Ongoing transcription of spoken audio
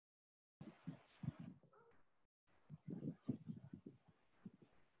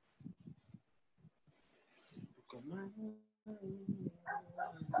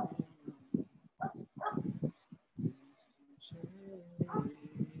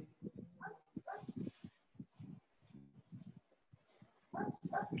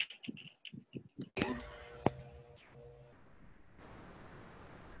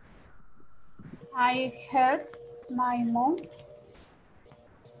I heard my mom.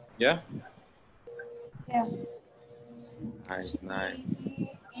 Yeah. Yeah. Nice, nice.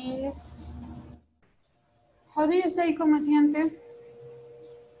 She is, how do you say comerciante?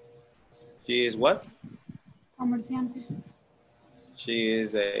 She is what? Comerciante. She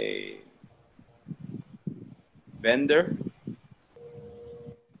is a vendor.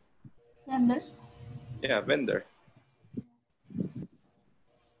 Vendor. Yeah, vendor.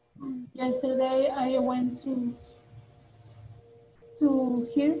 Yesterday I went to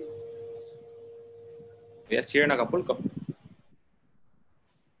here. Yes, here in Acapulco.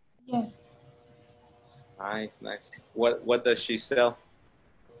 Yes. Nice, nice. What does she sell?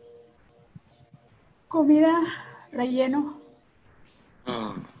 Comida relleno.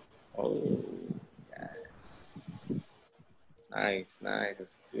 Oh, yes. Nice, nice.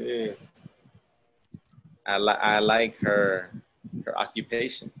 That's good. I like her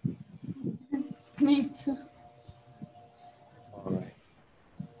occupation. Me too. All right.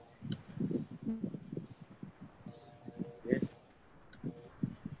 Yes.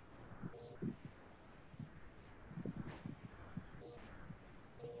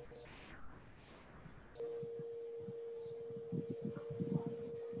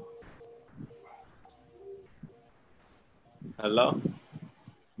 Hello,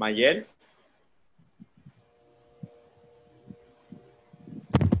 Mayel.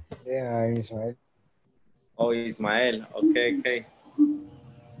 Yeah, it's right. Oh, Ismael. Okay, okay.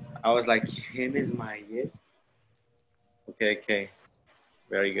 I was like, him is Mayel. Okay, okay.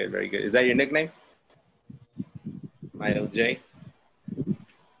 Very good, very good. Is that your nickname? Mayel J.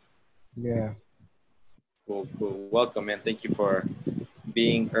 Yeah. Cool, cool. Welcome, man. Thank you for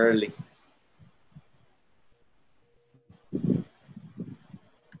being early.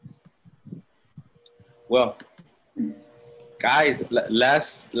 Well, guys,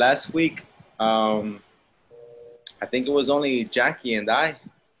 last week, I think it was only Jackie and I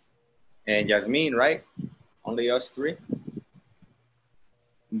and Yasmin, right? Only us three.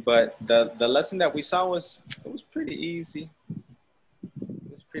 But the lesson that we saw was pretty easy.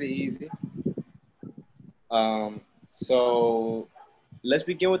 It was pretty easy. So let's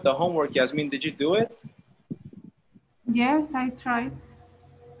begin with the homework. Yasmin, did you do it? Yes, I tried.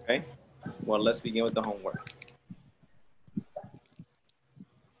 Okay. Well, let's begin with the homework.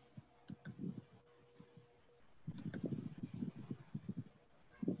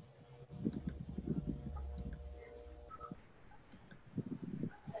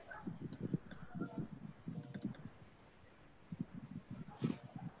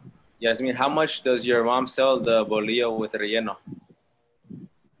 Yasmin, how much does your mom sell the bolillo with relleno?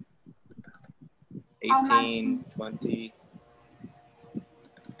 How much? 18, 20,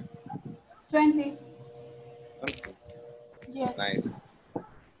 20. 20. That's Yes. nice.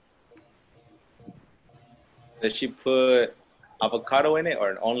 Does she put avocado in it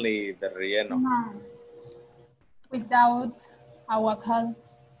or only the relleno? No. Without avocado.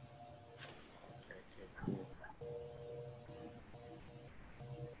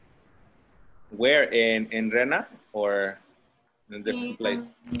 Where in Rena or in a different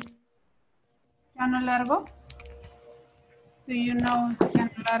place? Llano Largo. Do you know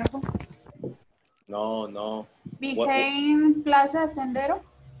Llano Largo? No, no. What? Behind Plaza Sendero?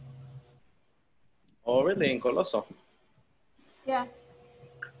 Oh, really? In Coloso? Yeah.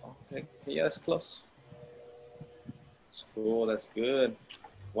 Okay. Yeah, that's close. That's cool. That's good.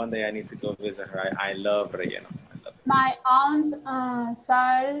 One day I need to go visit her. I love relleno. I love it. My aunt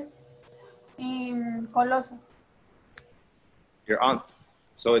sells in Coloso. Your aunt.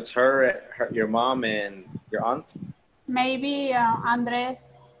 So it's her, your mom, and your aunt. Maybe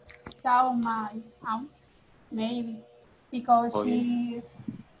Andres saw my aunt. Maybe because Oh, yeah.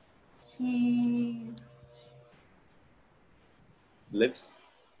 she Lives.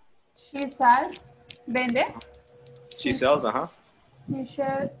 she sells vende. She sells. Uh huh. She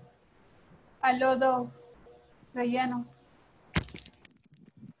sells a lot of relleno.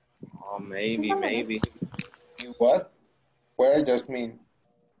 Oh, maybe, maybe. You what? Where just mean?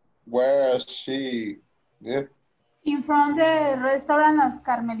 Where she live? In front the restaurant Las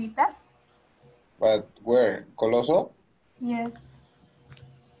Carmelitas. But where? Coloso? Yes.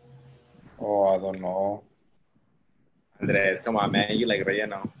 Oh, I don't know. Andres, come on, man. You like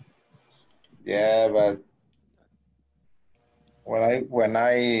relleno. Yeah, but when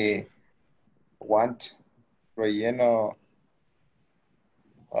I want relleno,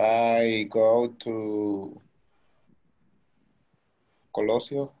 I go to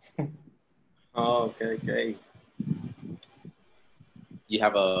Colosio. Oh, okay, okay. You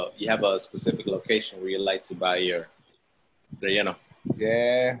have a specific location where you like to buy your relleno.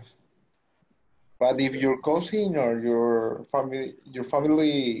 Yes. But if your cousin or your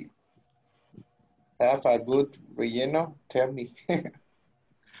family have a good relleno, tell me.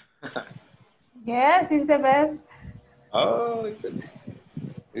 Yes, it's the best. Oh,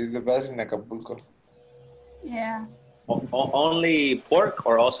 It's the best in Acapulco. Yeah, only pork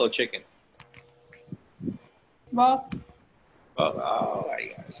or also chicken? both. Oh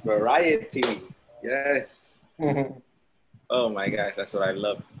my gosh, variety. Yes. Oh my gosh, that's what I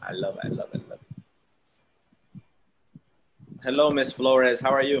love. I love. Hello, Miss Flores.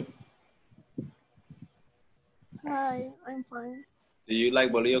 How are you? Hi, I'm fine. Do you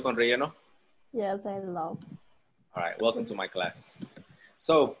like bolillo con relleno? Yes, I love. All right, welcome to my class.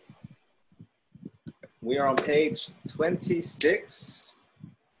 So we are on page 26.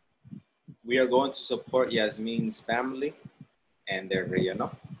 We are going to support Yasmin's family and their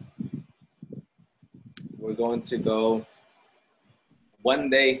relleno. We're going to go one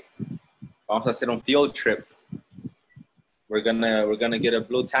day. Vamos a hacer un field trip. We're gonna get a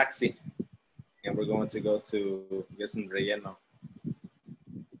blue taxi, and we're going to go to get some relleno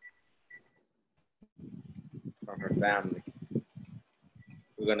from her family.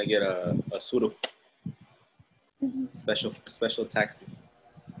 We're gonna get a suru, special taxi.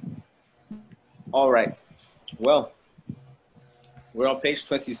 All right. Well, we're on page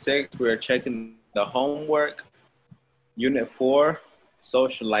 26. We're checking the homework. Unit 4,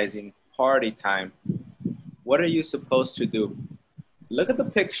 socializing, party time. What are you supposed to do? Look at the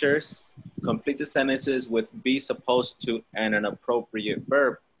pictures. Complete the sentences with be supposed to and an appropriate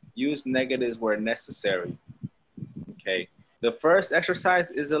verb. Use negatives where necessary. Okay. The first exercise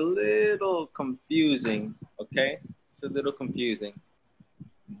is a little confusing. Okay. It's a little confusing.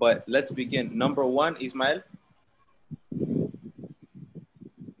 But let's begin. Number 1, Ismael.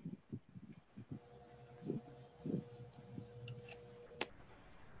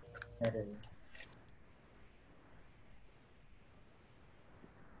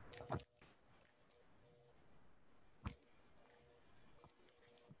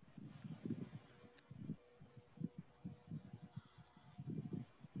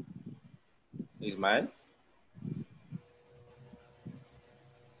 Ismael.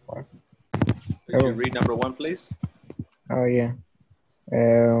 What? Could you read number 1, please? Oh, yeah.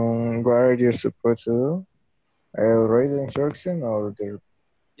 What are you supposed to do? Read the instruction or the...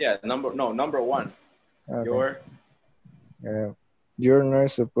 Yeah, number 1. Okay. You're not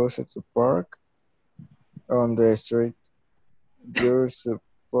supposed to park on the street. You're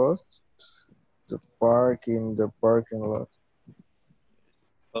supposed to park in the parking lot.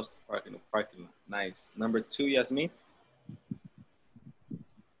 Supposed to park in the parking lot. Nice. Number 2, Yasmin.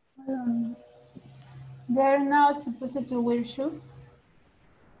 They're not supposed to wear shoes.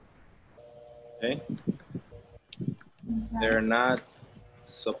 Okay. They're not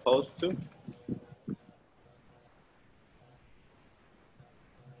supposed to.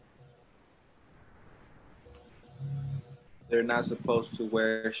 They're not supposed to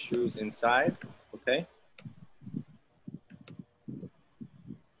wear shoes inside. Okay.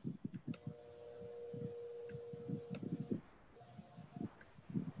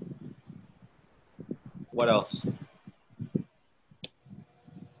 What else?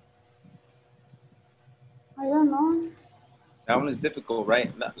 I don't know. That one is difficult,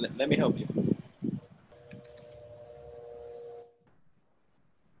 right? Let me help you.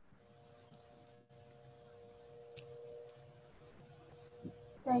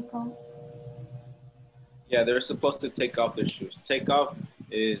 Take off. Yeah, they're supposed to take off their shoes. Take off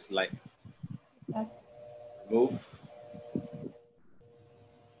is like move.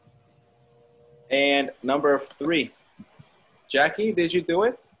 And number 3. Jackie, did you do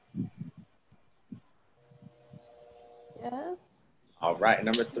it? Yes. All right,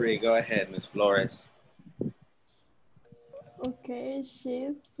 number 3. Go ahead, Ms. Flores. Okay,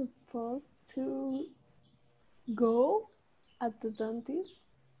 she's supposed to go at the dentist.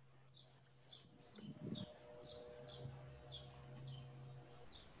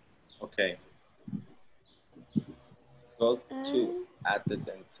 Okay. Go to at the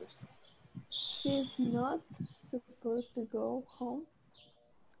dentist. She's not supposed to go home.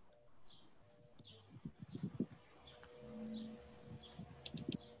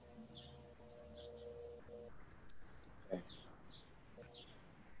 Okay.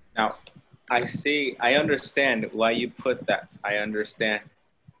 Now, I understand why you put that. I understand.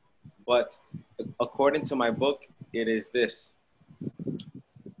 But according to my book, it is this.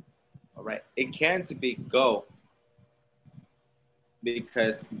 All right, it can't be go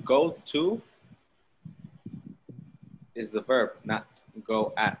because go to is the verb, not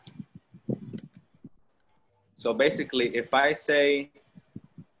go at. So basically, if I say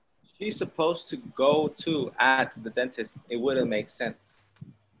she's supposed to go to at the dentist, it wouldn't make sense.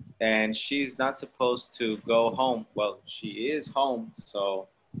 And she's not supposed to go home. Well, she is home, so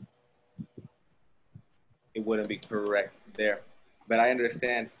it wouldn't be correct there. But I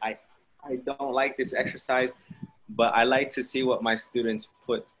understand. I don't like this exercise, but I like to see what my students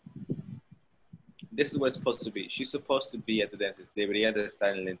put. This is what it's supposed to be. She's supposed to be at the dentist. Debería de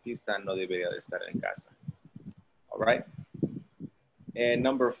estar en el dentista, no debería de estar en casa. All right. And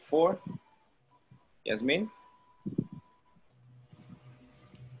number 4, Yasmin.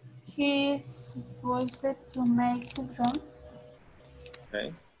 He is supposed to make his room.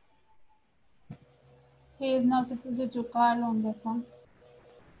 Okay. He is not supposed to call on the phone.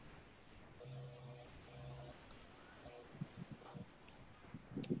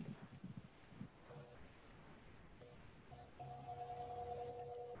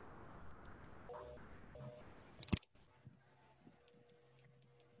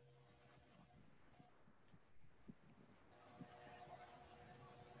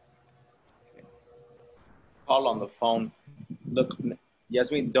 Call on the phone. Look,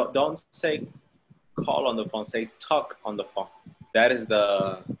 Yasmin, don't say call on the phone. Say talk on the phone. That is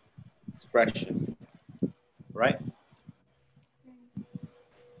the expression, right?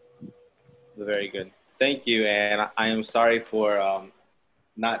 Very good. Thank you. And I am sorry for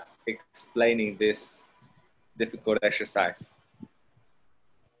not explaining this difficult exercise.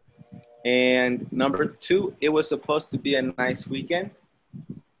 And number 2, it was supposed to be a nice weekend.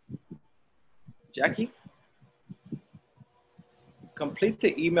 Jackie? Complete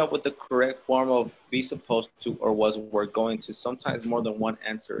the email with the correct form of be supposed to or was were going to. Sometimes more than one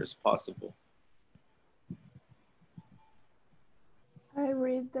answer is possible. I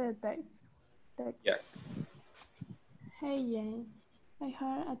read the text. Yes. Hey Jane, I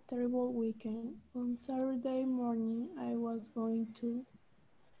had a terrible weekend. On Saturday morning, I was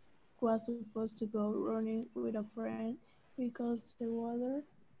supposed to go running with a friend because the weather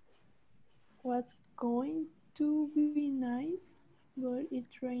was going to be nice, but it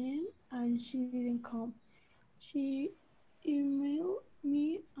rained and she didn't come. She emailed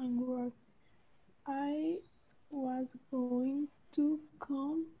me and wrote, I was going to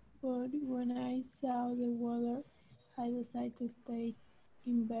come, but when I saw the weather, I decided to stay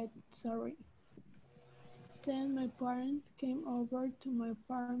in bed. Sorry. Then my parents came over to my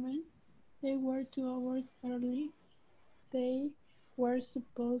apartment. They were 2 hours early. They were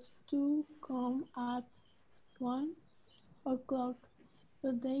supposed to come at 1 o'clock,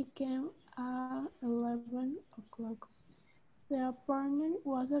 but they came at 11 o'clock. The apartment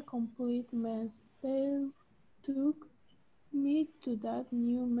was a complete mess. They took me to that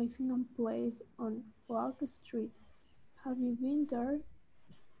new Mexican place on Oak Street. Have you been there?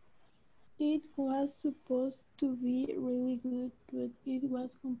 It was supposed to be really good, but it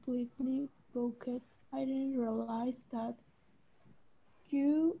was completely booked. I didn't realize that.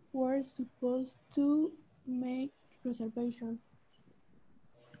 You were supposed to make reservation.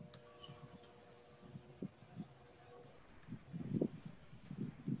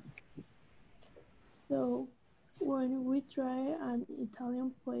 So when we tried an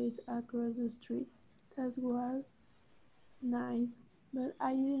Italian place across the street, that was nice, but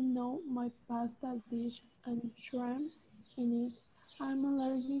I didn't know my pasta dish and shrimp in it. I'm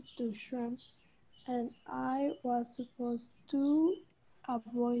allergic to shrimp, and I was supposed to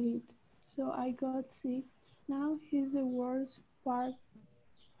avoid it, so I got sick. Now here's the worst part.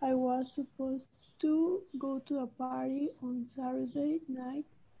 I was supposed to go to a party on Saturday night,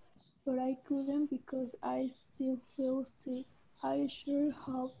 but I couldn't because I still feel sick. I sure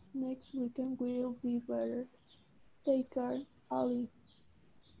hope next weekend will be better. Take care, Ali.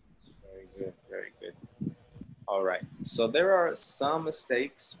 Very good. Very good. All right. So there are some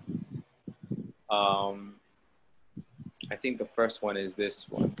mistakes. I think the first one is this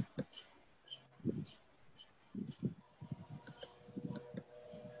one.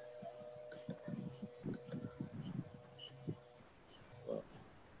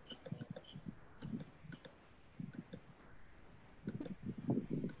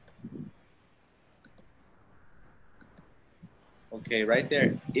 Okay, right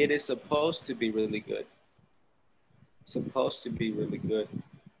there. It is supposed to be really good. Supposed to be really good.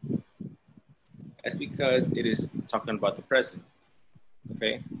 That's because it is talking about the present.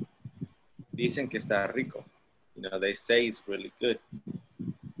 Okay. Dicen que está rico. You know, they say it's really good.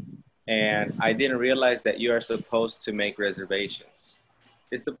 And I didn't realize that you are supposed to make reservations.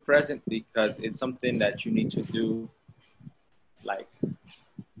 It's the present because it's something that you need to do like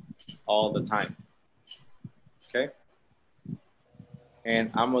all the time. Okay?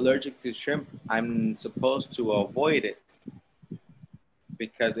 And I'm allergic to shrimp. I'm supposed to avoid it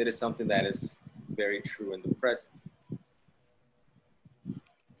because it is something that is very true in the present.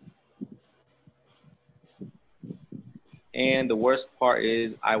 And the worst part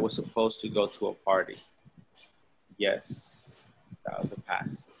is I was supposed to go to a party. Yes, that was a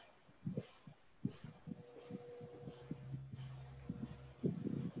past.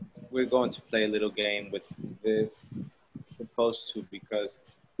 We're going to play a little game with this, supposed to, because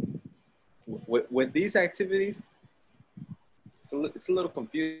with these activities, it's a little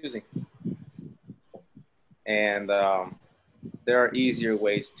confusing. And there are easier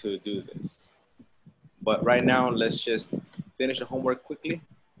ways to do this. But right now, let's just finish the homework quickly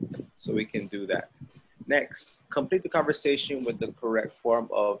so we can do that. Next, complete the conversation with the correct form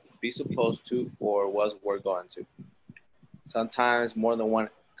of be supposed to or was were going to. Sometimes more than one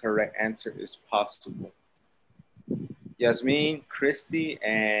correct answer is possible. Yasmin, Christy,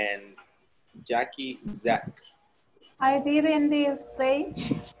 and Jackie, Zach. I did in this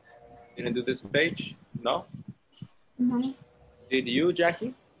page. Didn't do this page? No? No. Did you,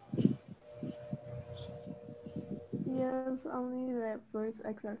 Jackie? Yes, only the first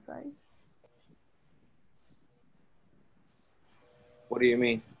exercise. What do you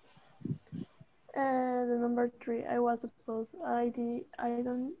mean? The number 3, I was supposed I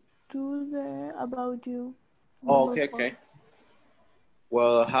don't do the about you. Oh, Number okay, 4. okay.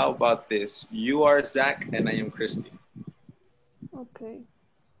 Well, how about this? You are Zach and I am Christy. Okay.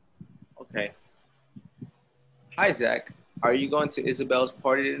 Okay. Hi, Zach. Are you going to Isabel's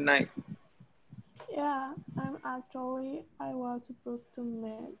party tonight? Yeah, I was supposed to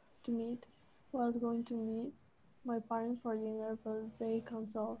meet, was going to meet my parents for dinner, but they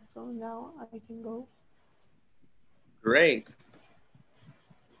canceled, so now I can go. Great.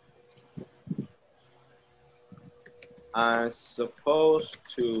 I'm supposed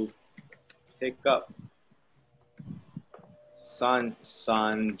to pick up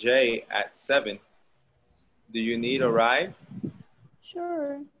Sanjay at 7. Do you need a ride?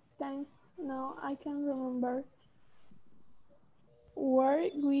 Sure, thanks. Now I can remember. Were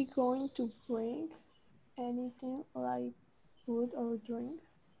we going to bring anything like food or drink?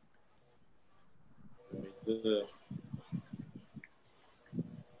 Good.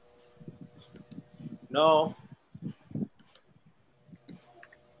 No,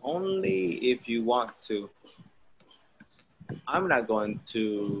 only if you want to. I'm not going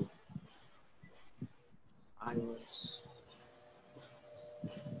to.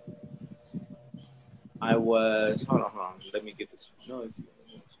 I was. Hold on. Let me get this. No,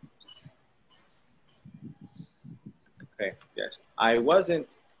 okay. Yes, I wasn't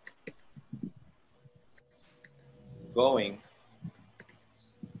going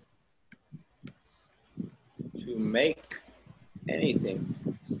to make anything,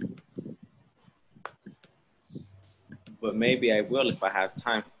 but maybe I will if I have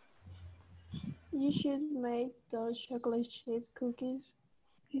time. You should make those chocolate chip cookies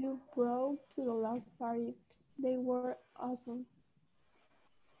you brought to the last party. They were awesome.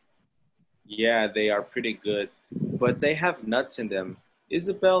 Yeah, they are pretty good, but they have nuts in them.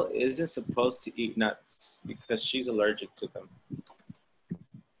 Isabel isn't supposed to eat nuts because she's allergic to them.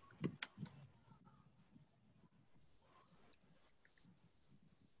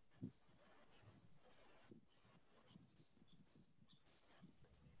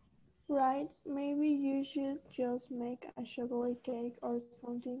 Right, maybe you should just make a chocolate cake or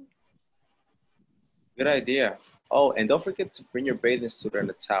something. Good idea. Oh, and don't forget to bring your bathing suit and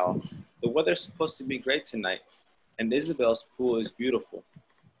a towel. The weather's supposed to be great tonight, and Isabel's pool is beautiful.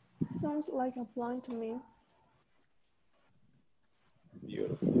 Sounds like a plan to me.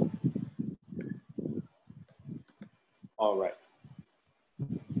 Beautiful. All right.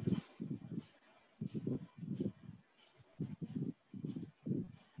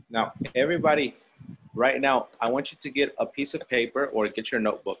 Now, everybody, right now, I want you to get a piece of paper or get your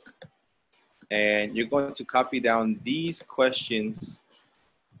notebook. And you're going to copy down these questions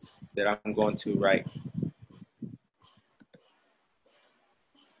that I'm going to write.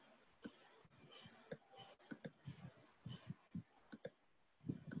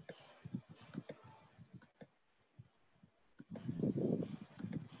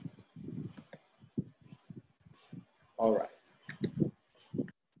 All right.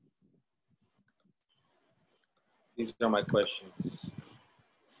 These are my questions.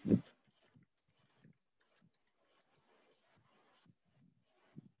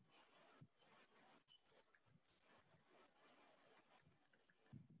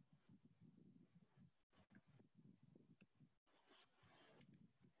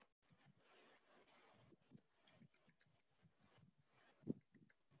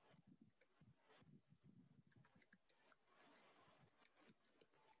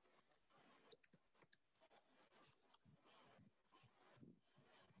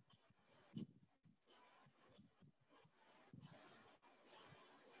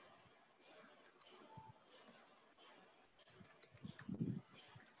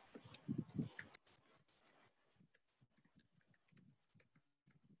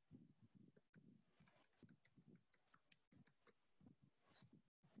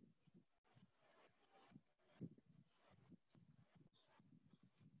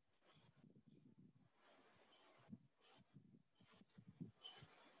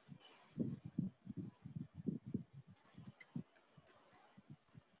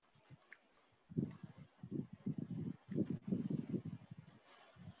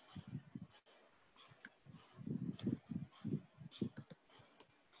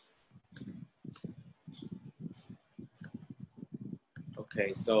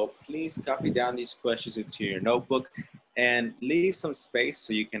 Okay, so please copy down these questions into your notebook and leave some space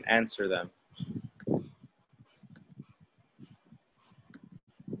so you can answer them.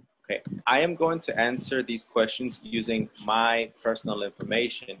 Okay, I am going to answer these questions using my personal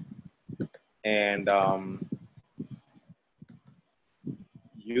information, and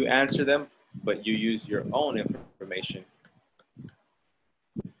you answer them, but you use your own information.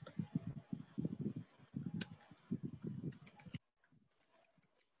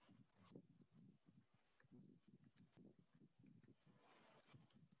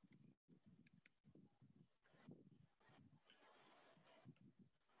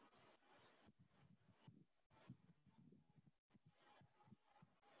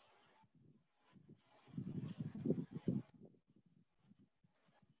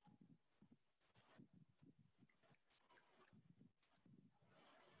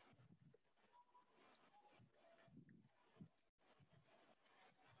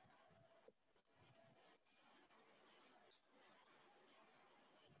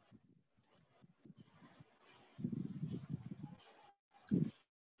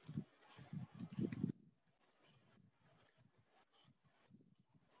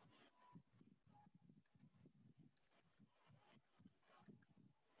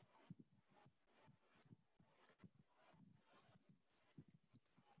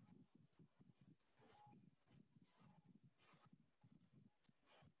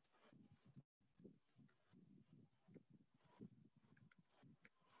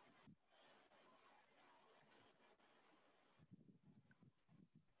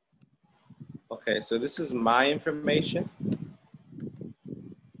 Okay, so this is my information.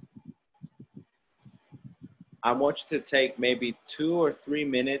 I want you to take maybe 2 or 3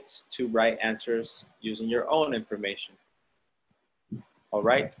 minutes to write answers using your own information. All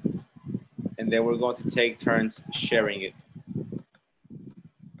right? And then we're going to take turns sharing it.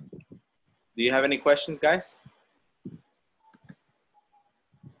 Do you have any questions, guys?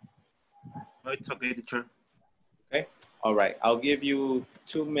 No, it's okay, teacher. Okay. All right. I'll give you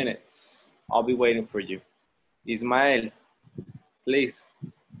 2 minutes. I'll be waiting for you. Ismael, please.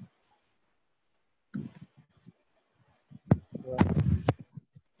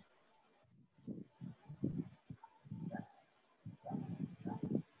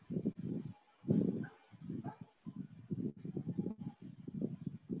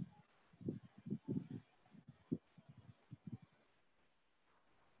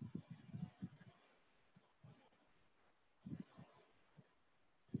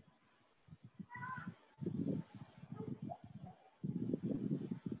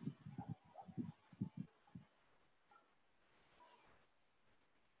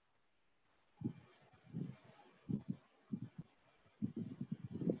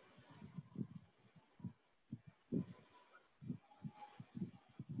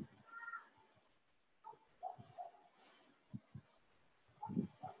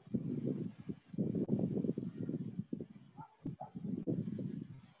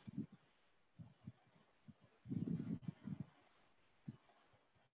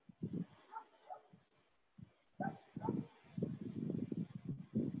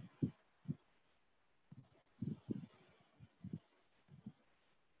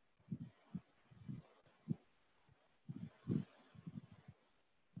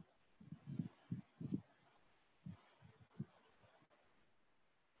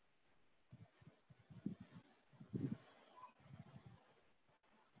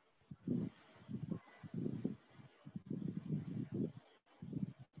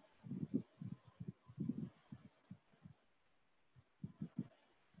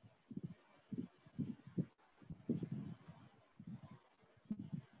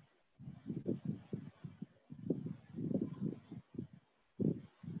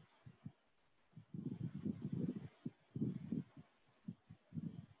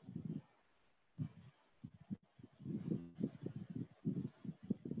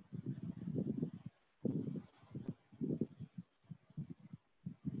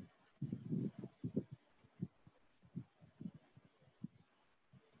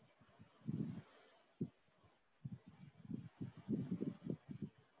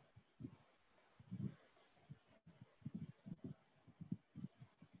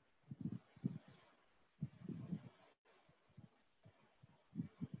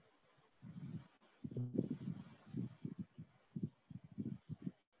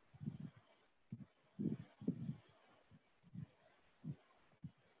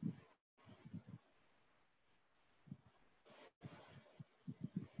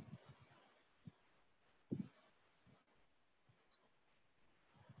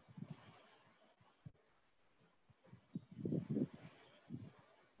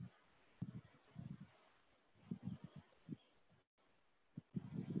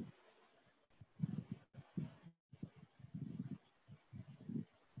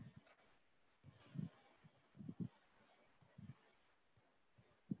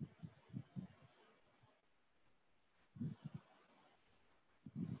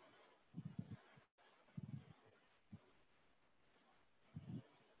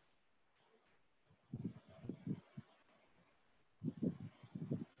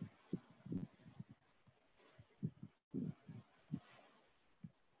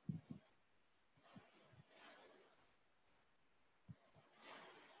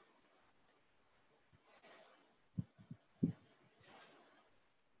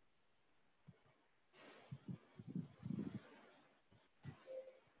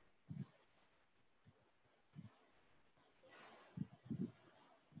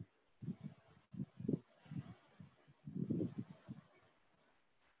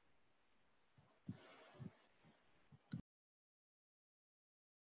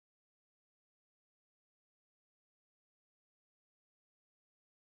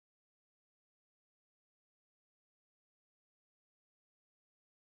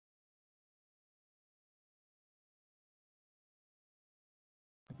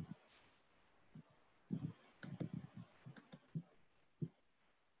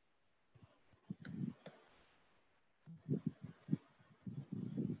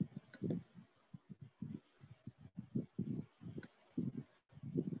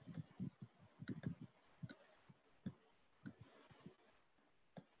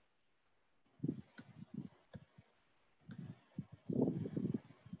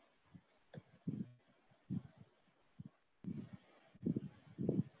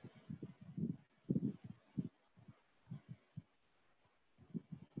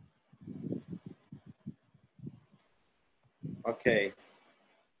 Okay.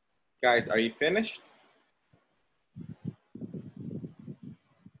 Guys, are you finished?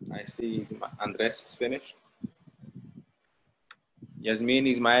 I see Andres is finished. Yasmin,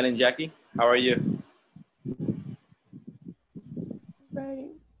 Ismael, and Jackie, how are you? Ready.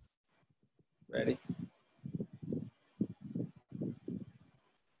 Ready?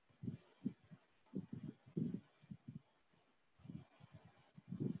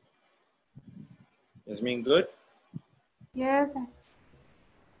 Yasmin, good? Yes.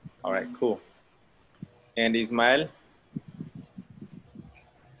 All right, cool. And Ismael?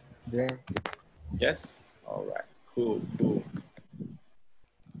 Yeah. Yes? All right, cool, cool.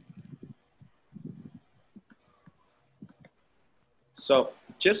 So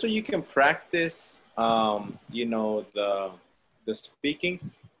just so you can practice, you know, the speaking,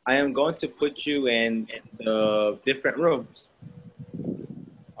 I am going to put you in the different rooms.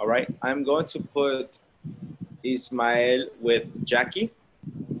 All right, I'm going to put Ismael with Jackie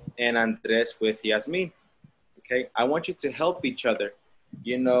and Andres with Yasmin. Okay, I want you to help each other.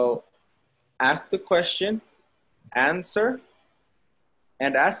 You know, ask the question, answer,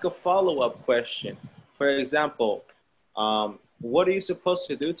 and ask a follow-up question. For example, what are you supposed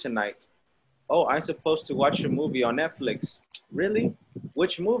to do tonight? Oh, I'm supposed to watch a movie on Netflix. Really?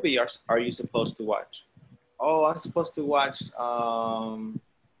 Which movie are you supposed to watch? Oh, I'm supposed to watch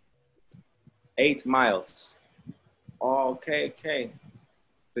 8 Miles. Oh, okay, okay.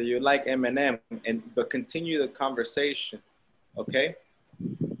 Do you like Eminem? But continue the conversation, okay?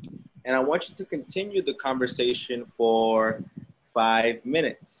 And I want you to continue the conversation for 5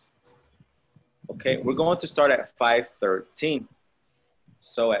 minutes. Okay, we're going to start at 5:13.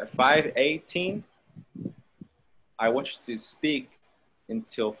 So at 5:18, I want you to speak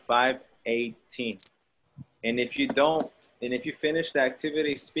until 5:18. And if you don't, and if you finish the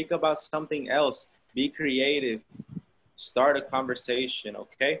activity, speak about something else. Be creative. Start a conversation,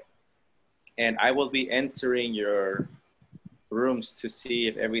 okay? And I will be entering your rooms to see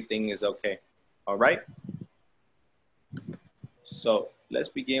if everything is okay. All right? So let's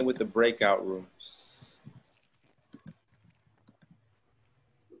begin with the breakout rooms.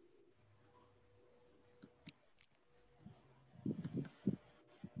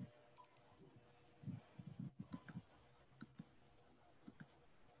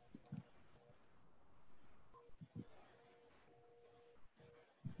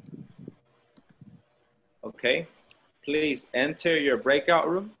 Okay, please enter your breakout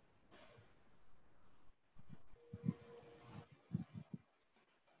room.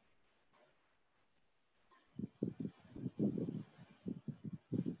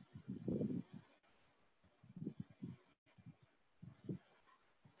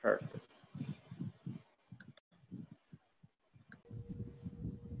 Perfect.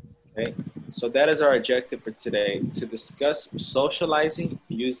 Okay, so that is our objective for today, to discuss socializing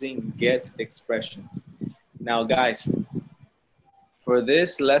using get expressions. Now, guys, for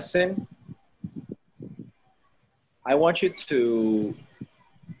this lesson, I want you to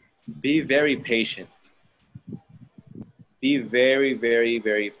be very patient. Be very, very,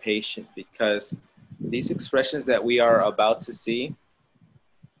 very patient, because these expressions that we are about to see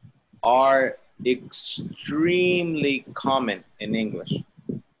are extremely common in English.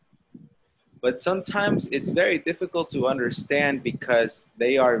 But sometimes it's very difficult to understand because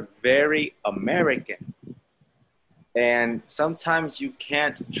they are very American. And sometimes you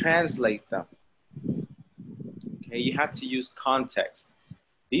can't translate them. Okay, you have to use context.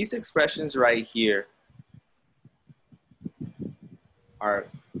 These expressions right here are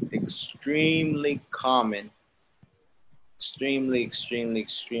extremely common. Extremely, extremely,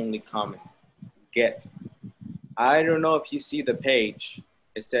 extremely common. Get. I don't know if you see the page.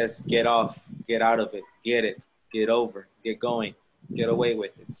 It says get off, get out of it, get over, get going, get away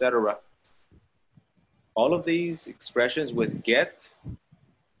with, etc. All of these expressions with get,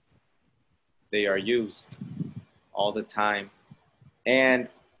 they are used all the time. And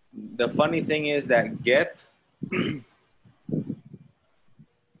the funny thing is that get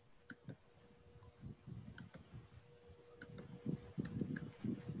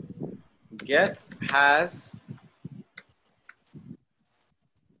get has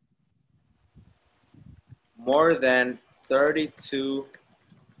more than 32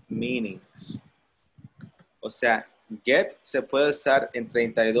 meanings. O sea, get se puede usar en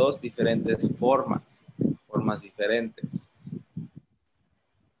 32 diferentes formas diferentes.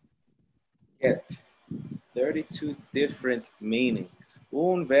 Get, 32 different meanings.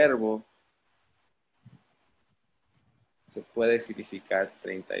 Un verbo se puede significar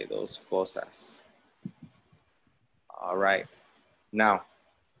 32 cosas. All right. Now,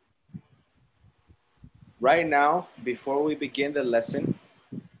 Right now, before we begin the lesson,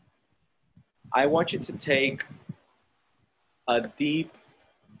 I want you to take a deep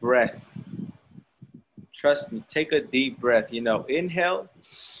breath. Trust me, take a deep breath. You know, inhale.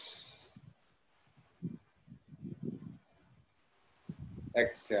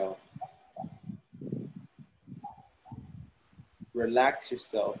 Exhale. Relax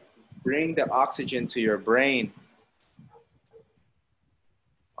yourself. Bring the oxygen to your brain.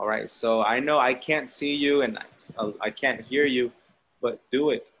 All right, so I know I can't see you and I can't hear you, but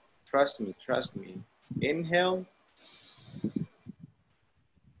do it. Trust me, trust me. Inhale.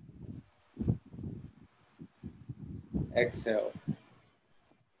 Exhale.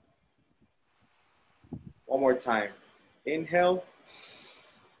 One more time. Inhale.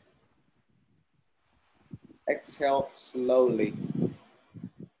 Exhale slowly.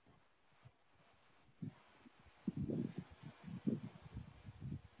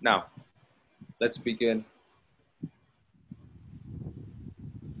 Now, let's begin.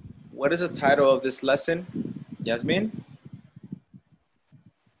 What is the title of this lesson, Yasmin?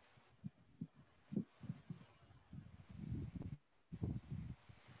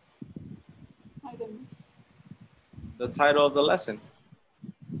 I don't know. The title of the lesson.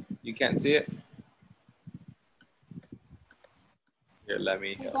 You can't see it? Here, let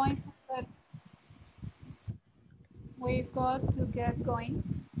me We're help. going to get, we've got to get going.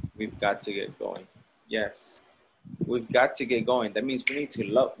 We've got to get going. Yes. We've got to get going. That means we need to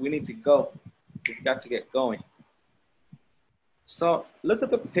go. We've got to get going. So look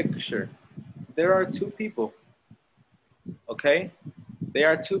at the picture. There are two people. Okay? There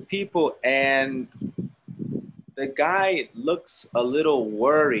are two people and the guy looks a little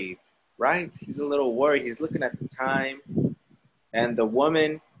worried, right? He's a little worried. He's looking at the time. And the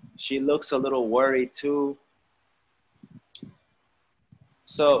woman, she looks a little worried too.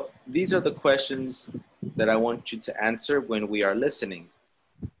 So these are the questions that I want you to answer when we are listening.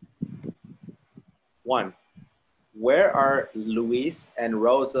 1, where are Luis and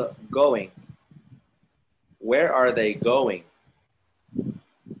Rosa going? Where are they going?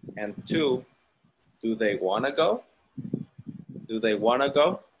 And 2, do they want to go? Do they want to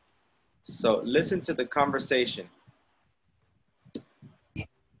go? So listen to the conversation.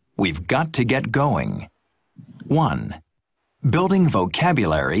 We've got to get going. 1. Building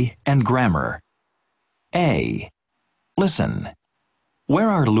vocabulary and grammar. A. Listen. Where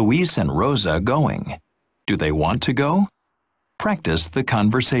are Luis and Rosa going? Do they want to go? Practice the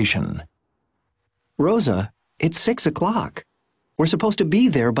conversation. Rosa, it's 6 o'clock. We're supposed to be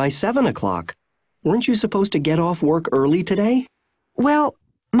there by 7 o'clock. Weren't you supposed to get off work early today? Well,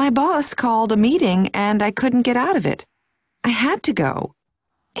 my boss called a meeting and I couldn't get out of it. I had to go.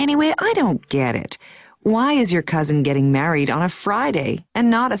 Anyway, I don't get it. Why is your cousin getting married on a Friday and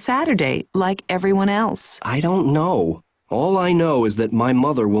not a Saturday like everyone else? I don't know. All I know is that my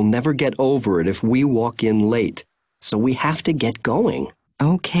mother will never get over it if we walk in late. So we have to get going.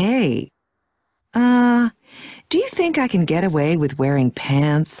 Okay. Do you think I can get away with wearing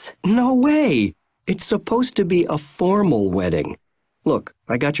pants? No way! It's supposed to be a formal wedding. Look,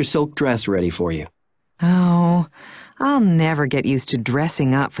 I got your silk dress ready for you. Oh, I'll never get used to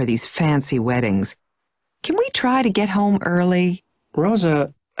dressing up for these fancy weddings. Can we try to get home early?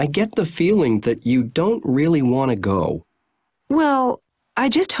 Rosa, I get the feeling that you don't really want to go. Well, I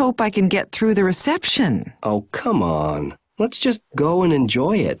just hope I can get through the reception. Oh, come on. Let's just go and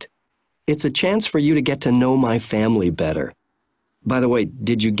enjoy it. It's a chance for you to get to know my family better. By the way,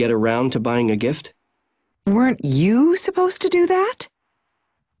 did you get around to buying a gift? Weren't you supposed to do that?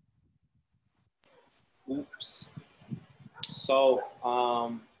 Oops. So,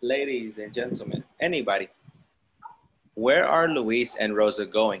 ladies and gentlemen, anybody, where are Luis and Rosa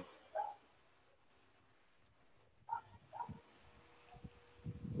going?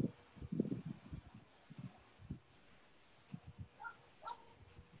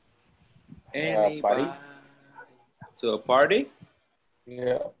 Anybody? Party? To a party?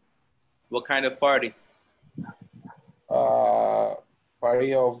 Yeah. What kind of party?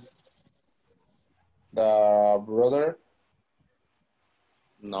 Party of the brother?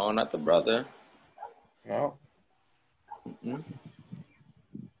 No, not the brother. No. Mm-mm.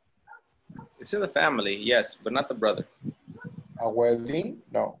 It's in the family, yes, but not the brother. A wedding?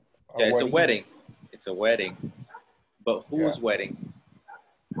 No. Yeah, it's a wedding. It's a wedding. But whose wedding?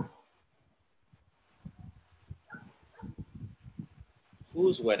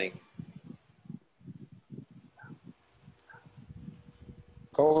 Whose wedding?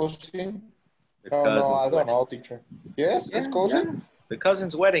 Cousin? The No, cousin's I don't wedding. know, teacher. Yes, it's cousin? Yeah. The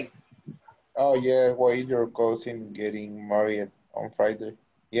cousin's wedding. Oh, yeah. Why is your cousin getting married on Friday?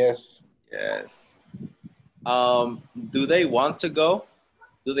 Yes. Yes. Do they want to go?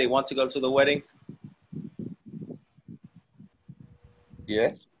 Do they want to go to the wedding?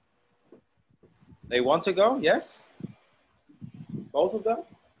 Yes. They want to go? Yes? Both of them?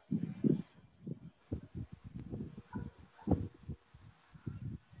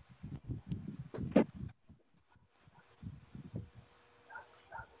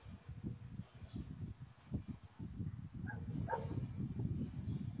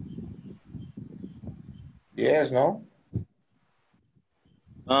 Yes, no?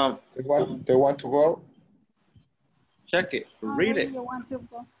 Um, They want to go? check it. Oh, Read really, it. you want to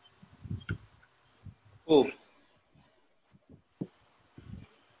go? Oof.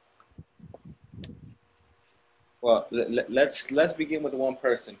 Well, let's begin with one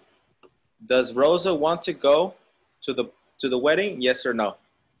person. Does Rosa want to go to the wedding? Yes or no?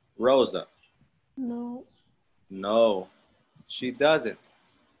 Rosa. No. No, she doesn't.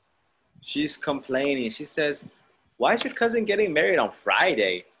 She's complaining. She says, "Why is your cousin getting married on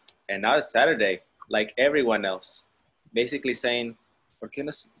Friday and not Saturday like everyone else?" Basically saying, por qué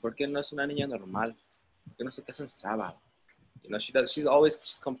no es una niña normal? ¿Por qué no se casa en sábado? You know, she's always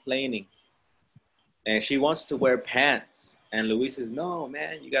complaining. And she wants to wear pants. And Luis says, "No,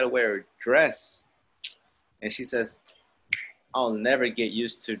 man, you gotta wear a dress." And she says, "I'll never get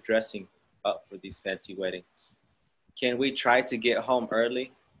used to dressing up for these fancy weddings. Can we try to get home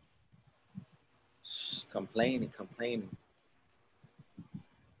early?" Complaining.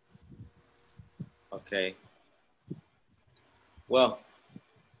 Okay. Well,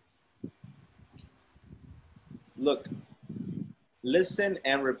 look, listen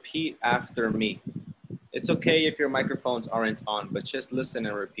and repeat after me. It's okay if your microphones aren't on, but just listen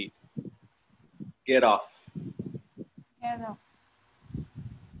and repeat. Get off. Get off.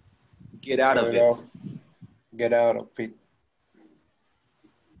 Get out of Get it. off. Get out of it.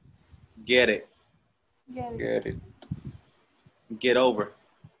 Get it. Get it. Get it. Get over.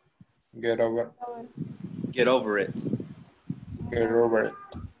 Get over. Over. Get over it. Get over it.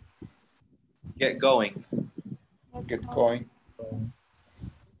 Get going. Get going.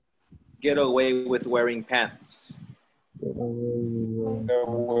 Get away with wearing pants. Get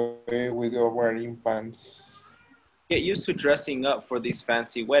away with your wearing pants. Get used to dressing up for these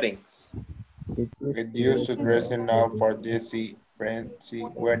fancy weddings. Get used to dressing up for these fancy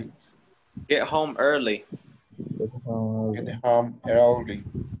weddings. Get home early. Get home early.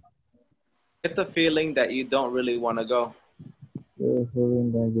 Get the feeling that you don't really want to go. Get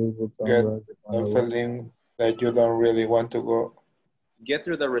the feeling that you don't really want to go. Get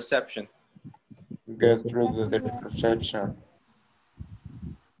through the reception. Get through the reception.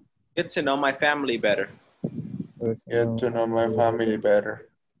 Get to know my family better. Get to know my family better.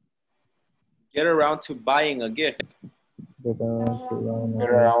 Get around to buying a gift. Get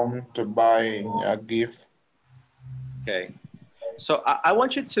around to buying a gift. Okay. So I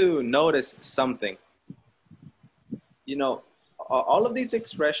want you to notice something. You know, all of these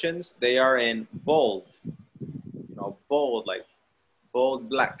expressions, they are in bold. You know, bold, like bold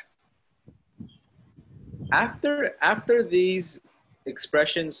black. After these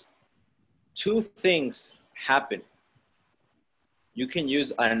expressions, two things happen. You can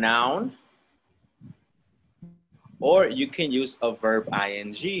use a noun or you can use a verb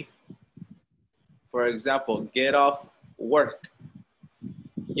ing. For example, get off work.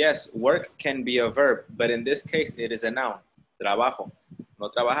 Yes, work can be a verb, but in this case, it is a noun. Trabajo. No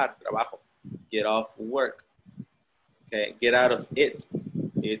trabajar, trabajo. Get off work. Okay, get out of it.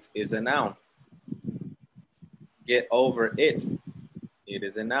 It is a noun. Get over it. It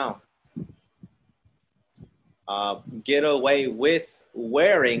is a noun. Get away with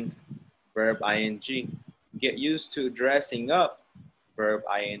wearing, verb ing. Get used to dressing up, verb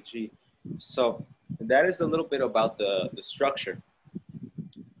ing. So that is a little bit about the structure.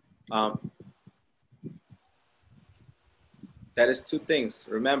 That is two things.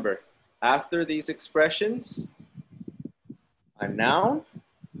 Remember, after these expressions, a noun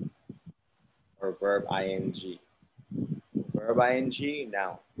or verb ing. Verb ing,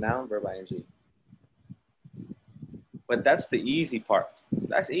 noun. Noun, verb ing. But that's the easy part.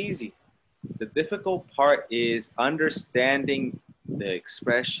 That's easy. The difficult part is understanding the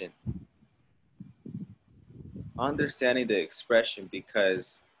expression. Understanding the expression,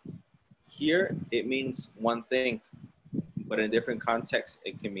 because here it means one thing, but in different contexts,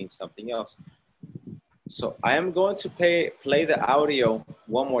 it can mean something else. So I am going to play the audio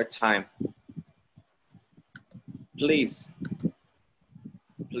one more time. Please,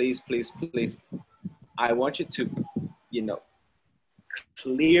 please, please, please. I want you to, you know,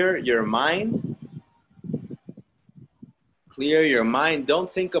 clear your mind Clear your mind.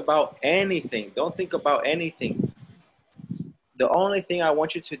 Don't think about anything. Don't think about anything. The only thing I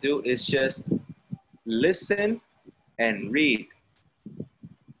want you to do is just listen and read.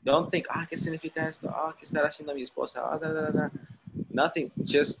 Don't think, ¿qué significa esto? ¿Qué estará haciendo mi esposa? Nothing.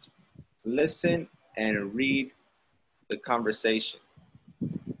 Just listen and read the conversation.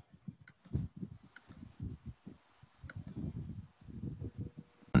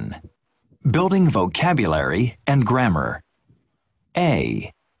 Building vocabulary and grammar.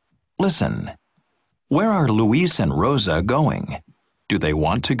 A. Listen. Where are Luis and Rosa going? Do they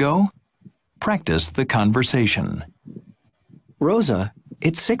want to go? Practice the conversation. Rosa,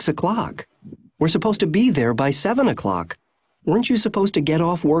 it's 6 o'clock. We're supposed to be there by 7 o'clock. Weren't you supposed to get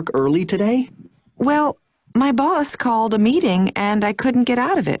off work early today? Well, my boss called a meeting and I couldn't get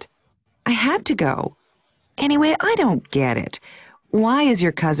out of it. I had to go. Anyway, I don't get it. Why is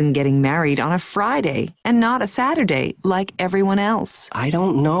your cousin getting married on a Friday and not a Saturday like everyone else? I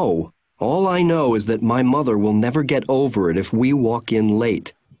don't know. All I know is that my mother will never get over it if we walk in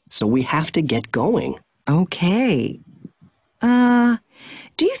late. So we have to get going. Okay.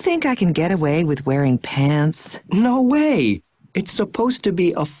 Do you think I can get away with wearing pants? No way! It's supposed to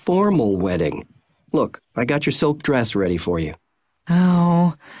be a formal wedding. Look, I got your silk dress ready for you.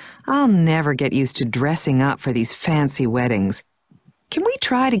 Oh, I'll never get used to dressing up for these fancy weddings. Can we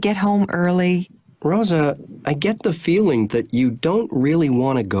try to get home early? Rosa, I get the feeling that you don't really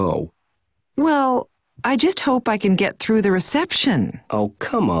want to go. Well, I just hope I can get through the reception. Oh,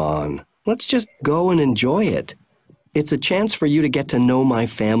 come on. Let's just go and enjoy it. It's a chance for you to get to know my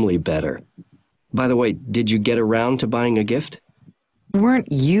family better. By the way, did you get around to buying a gift?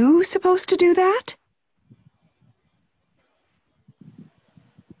 Weren't you supposed to do that?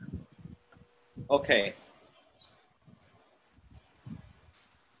 Okay.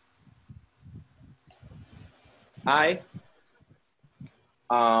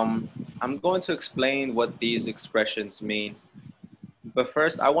 I'm going to explain what these expressions mean. But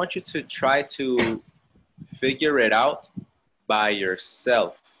first, I want you to try to figure it out by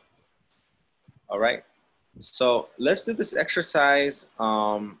yourself. All right? So let's do this exercise,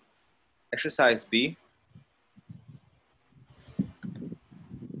 exercise B.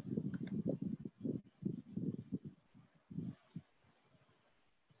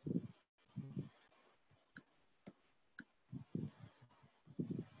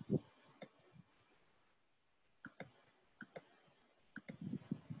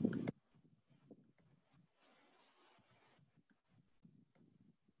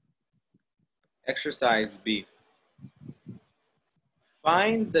 Exercise B.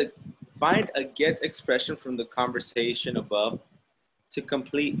 Find a get expression from the conversation above to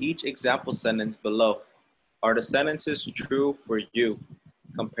complete each example sentence below. Are the sentences true for you?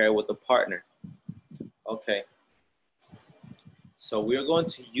 Compare with the partner. Okay. So we're going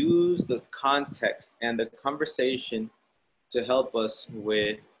to use the context and the conversation to help us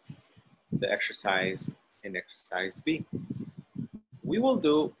with the exercise in exercise B. We will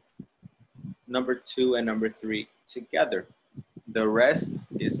do number 2 and number 3 together. The rest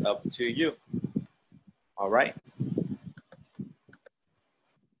is up to you. All right.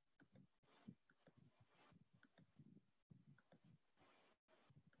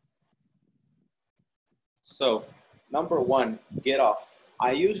 So, number 1, get off.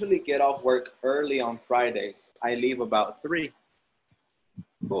 I usually get off work early on Fridays. I leave about 3.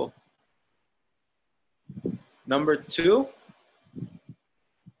 Cool. Number 2,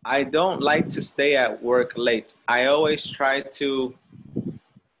 I don't like to stay at work late. I always try to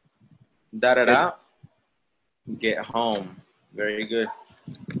get home. Very good.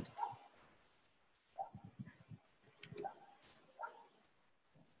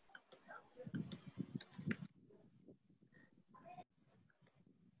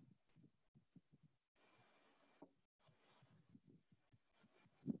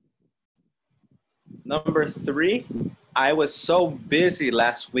 Number 3, I was so busy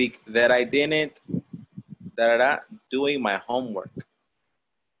last week that I didn't doing my homework.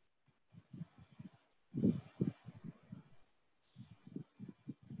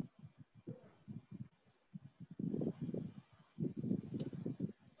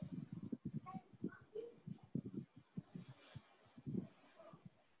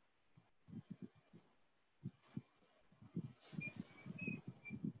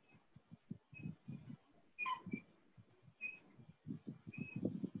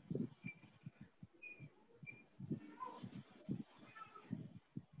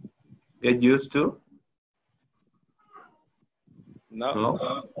 Get used to? No.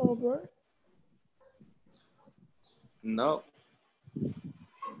 No. Over. No.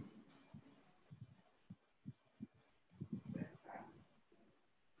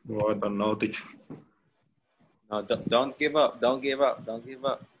 No, I don't know, teacher. No, don't give up. Don't give up. Don't give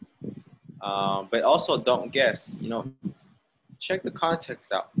up. But also don't guess. You know, check the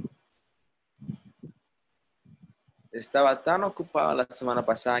context out. Estaba tan ocupado la semana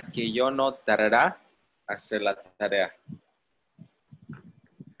pasada que yo no tardara a hacer la tarea.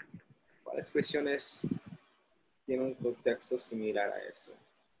 ¿Cuáles expresiones tienen un contexto similar a ese?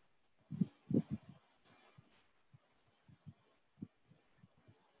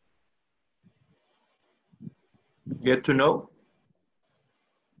 Get to know?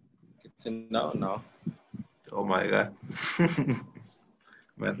 Get to know, no. Oh my God.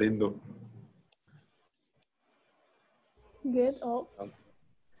 Me rindo. Get off.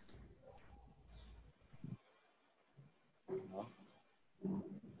 No.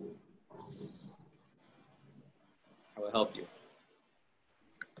 I will help you.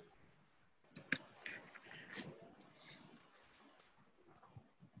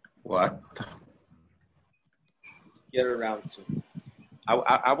 What? Get around to.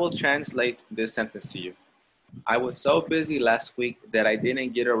 I will translate this sentence to you. I was so busy last week that I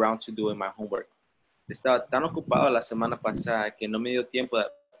didn't get around to doing my homework. Estaba tan ocupado la semana pasada que no me dio tiempo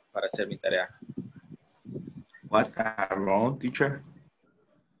para hacer mi tarea. What around, teacher?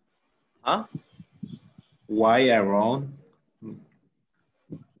 Huh? Why around?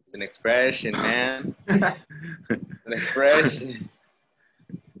 It's an expression, man. An expression.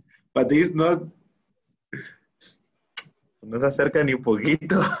 But it's not. No se acerca ni un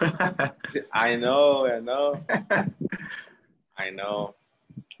poquito. I know. I know.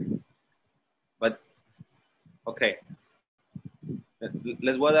 But, okay.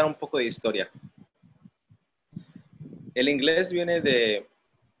 Les voy a dar un poco de historia. El inglés viene de...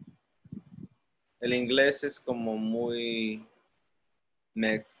 El inglés es como muy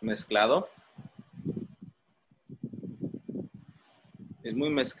mezclado. Es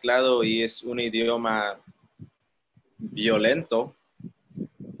muy mezclado y es un idioma violento,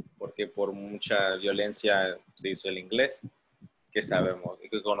 porque por mucha violencia se hizo el inglés, que sabemos y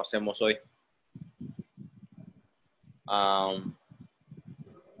que conocemos hoy.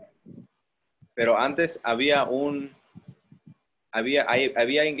 Pero antes había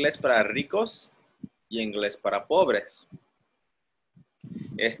inglés para ricos y inglés para pobres.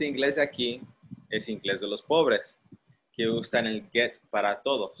 Este inglés de aquí es inglés de los pobres, que usan el get para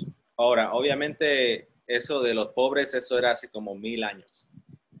todos. Ahora, obviamente, eso de los pobres, eso era hace como 1000 años.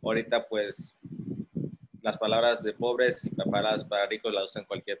 Ahorita, pues, las palabras de pobres y las palabras para ricos las usan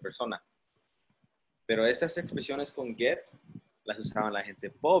cualquier persona. Pero esas expresiones con get las usaban la gente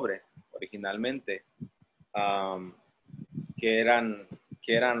pobre originalmente, que eran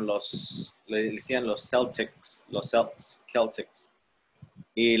le decían los Celtics, Celtics.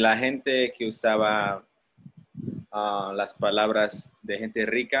 Y la gente que usaba las palabras de gente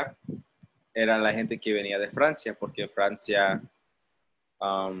rica era la gente que venía de Francia, porque Francia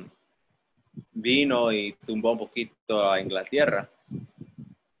vino y tumbó un poquito a Inglaterra.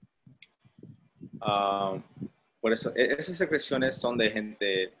 Por eso, esas expresiones son de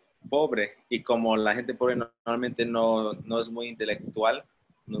gente pobre, y como la gente pobre normalmente no es muy intelectual,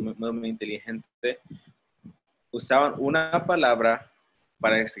 no es muy inteligente, usaban una palabra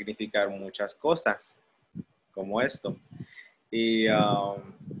para significar muchas cosas, como esto. Y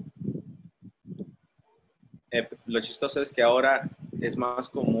lo chistoso es que ahora es más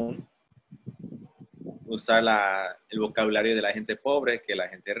común usar el vocabulario de la gente pobre que la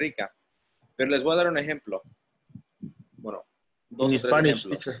gente rica. Pero les voy a dar un ejemplo. Bueno, dos o tres Spanish,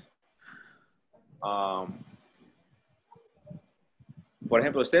 ejemplos. teacher. Por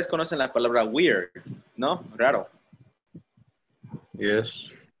ejemplo, ustedes conocen la palabra weird, ¿no? Raro. Yes.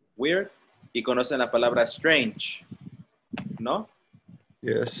 Weird. Y conocen la palabra strange, ¿no?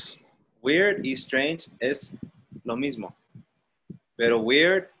 Yes. Weird y strange es lo mismo. Pero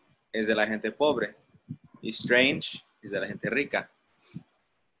weird es de la gente pobre y strange es de la gente rica.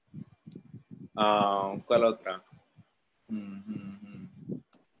 ¿Cuál otra?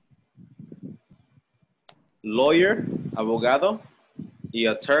 Lawyer, abogado, y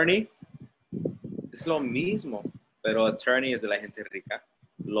attorney es lo mismo, pero attorney es de la gente rica,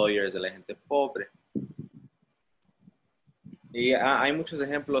 lawyer es de la gente pobre. Y hay muchos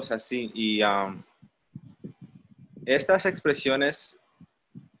ejemplos así, y estas expresiones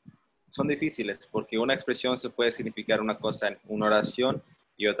son difíciles porque una expresión se puede significar una cosa en una oración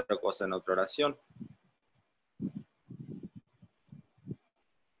y otra cosa en otra oración.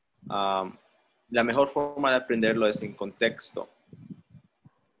 La mejor forma de aprenderlo es en contexto.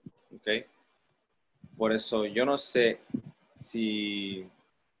 ¿Ok? Por eso yo no sé si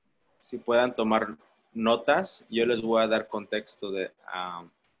puedan tomar notas. Yo les voy a dar contexto de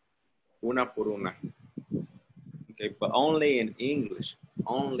Una por una. Okay, but only in English.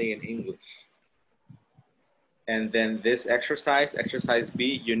 Only in English. And then this exercise, exercise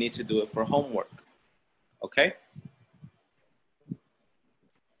B, you need to do it for homework. Okay?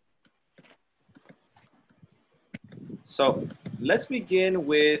 So let's begin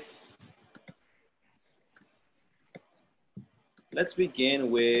with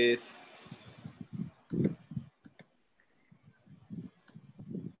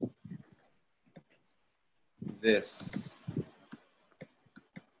this.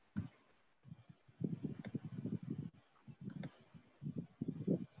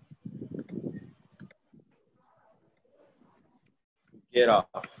 Get off.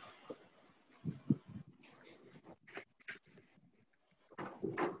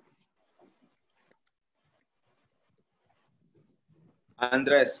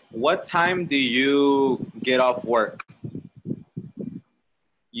 Andres, what time do you get off work?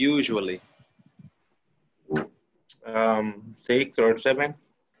 Usually. 6 or 7.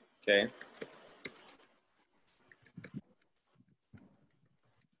 Okay.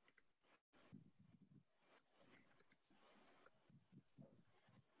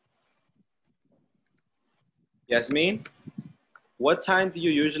 Yasmin, what time do you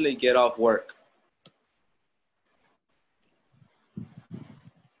usually get off work?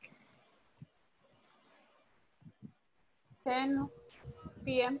 10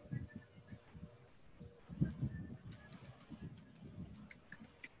 p.m.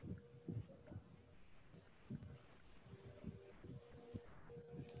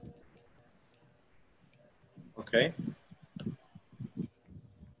 Okay.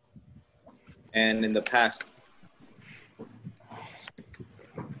 And in the past?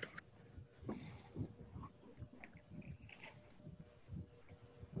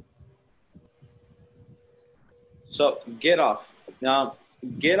 So get off. Now,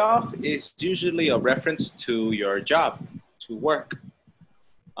 get off is usually a reference to your job, to work.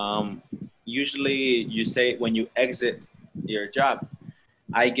 Usually you say when you exit your job,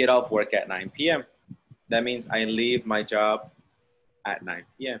 I get off work at 9 p.m. That means I leave my job at 9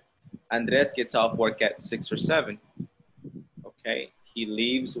 p.m. Andres gets off work at 6 or 7. Okay, he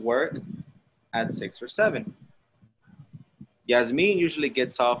leaves work at 6 or 7. Yasmin usually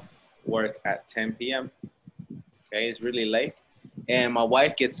gets off work at 10 p.m. Okay, it's really late. And my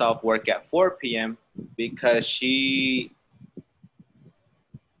wife gets off work at 4 p.m. because she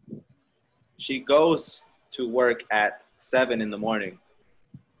goes to work at 7 in the morning.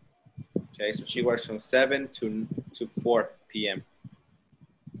 Okay, so she works from 7 to 4 p.m.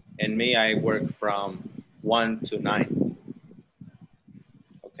 And me, I work from 1 to 9.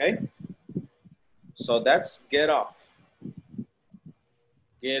 Okay, so that's get off.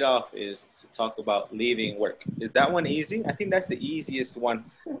 Get off is to talk about leaving work. Is that one easy? I think that's the easiest one.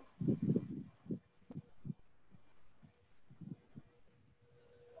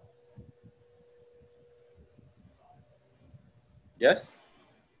 Yes?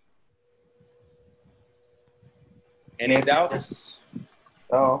 Any Yes. doubts?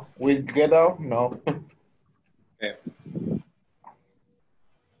 No, we get off? No. Okay.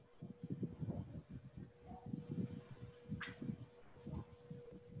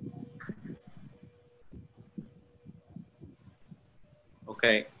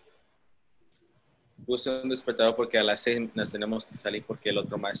 Okay. Puse un despertador porque a las 6 nos tenemos que salir porque el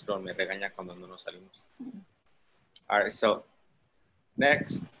otro maestro me regaña cuando no nos salimos. All right, so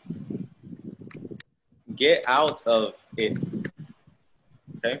next, get out of it.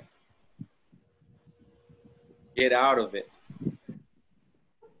 Okay? Get out of it.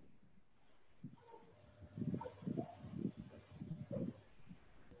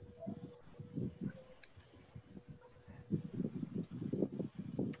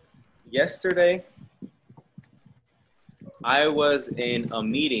 Yesterday, I was in a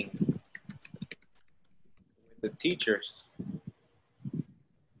meeting with the teachers,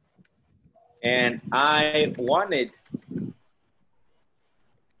 and I wanted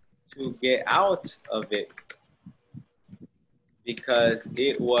to get out of it because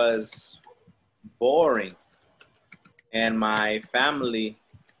it was boring and my family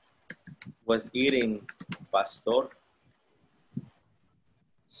was eating pastor.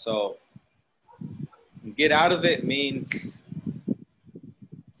 So get out of it means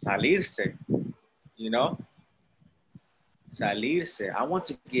salirse, you know? Salirse. I want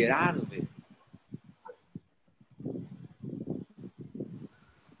to get out of it.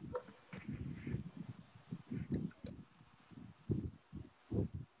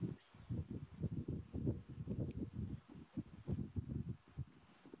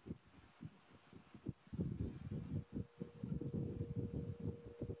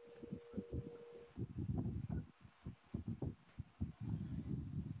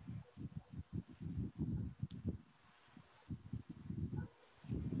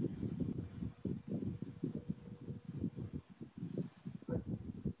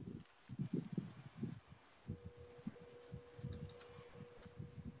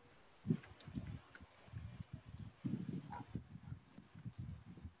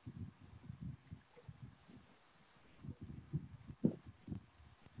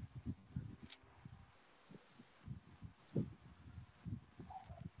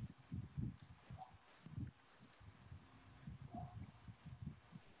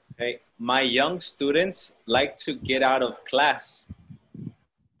 My young students like to get out of class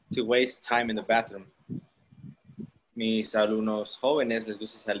to waste time in the bathroom. Mis alumnos jóvenes les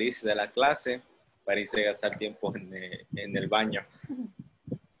gusta salirse de la clase para irse a gastar tiempo en el baño.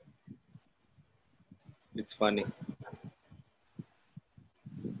 It's funny.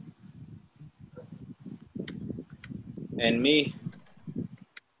 And me,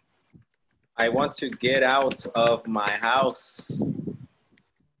 I want to get out of my house.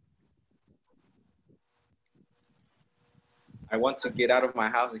 I want to get out of my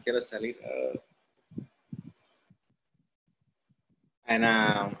house and quiero salir. And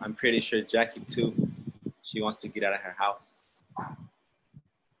I'm pretty sure Jackie too. She wants to get out of her house.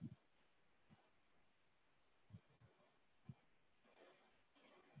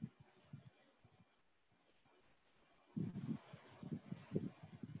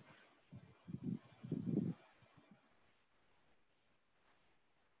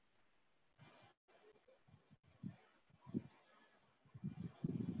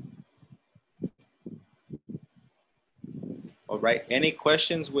 All right, any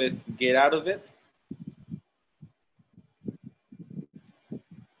questions with get out of it?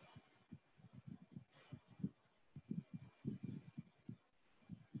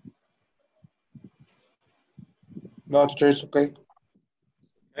 No, teacher, it's okay.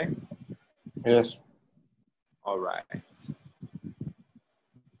 Okay. Yes. All right.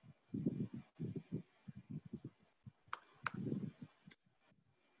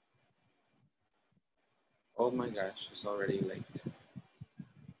 Oh my gosh, it's already late.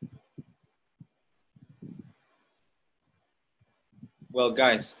 Well,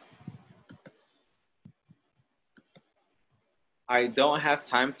 guys, I don't have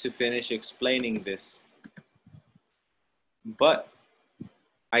time to finish explaining this, but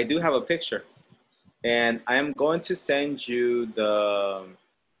I do have a picture, and I am going to send you the,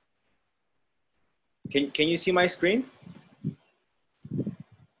 can you see my screen?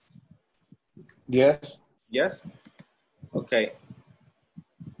 Yes. Yes? Okay.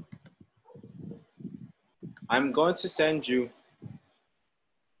 I'm going to send you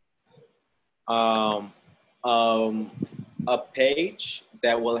a page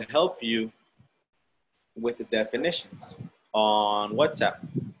that will help you with the definitions on WhatsApp.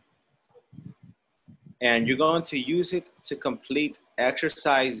 And you're going to use it to complete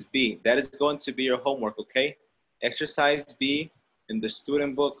exercise B. That is going to be your homework, okay? Exercise B in the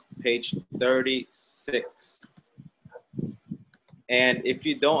student book, page 36. And if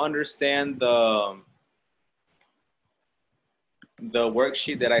you don't understand the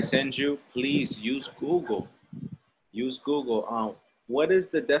worksheet that I send you, please use Google. Use Google. What is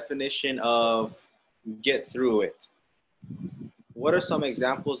the definition of get through it? What are some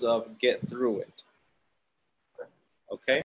examples of get through it?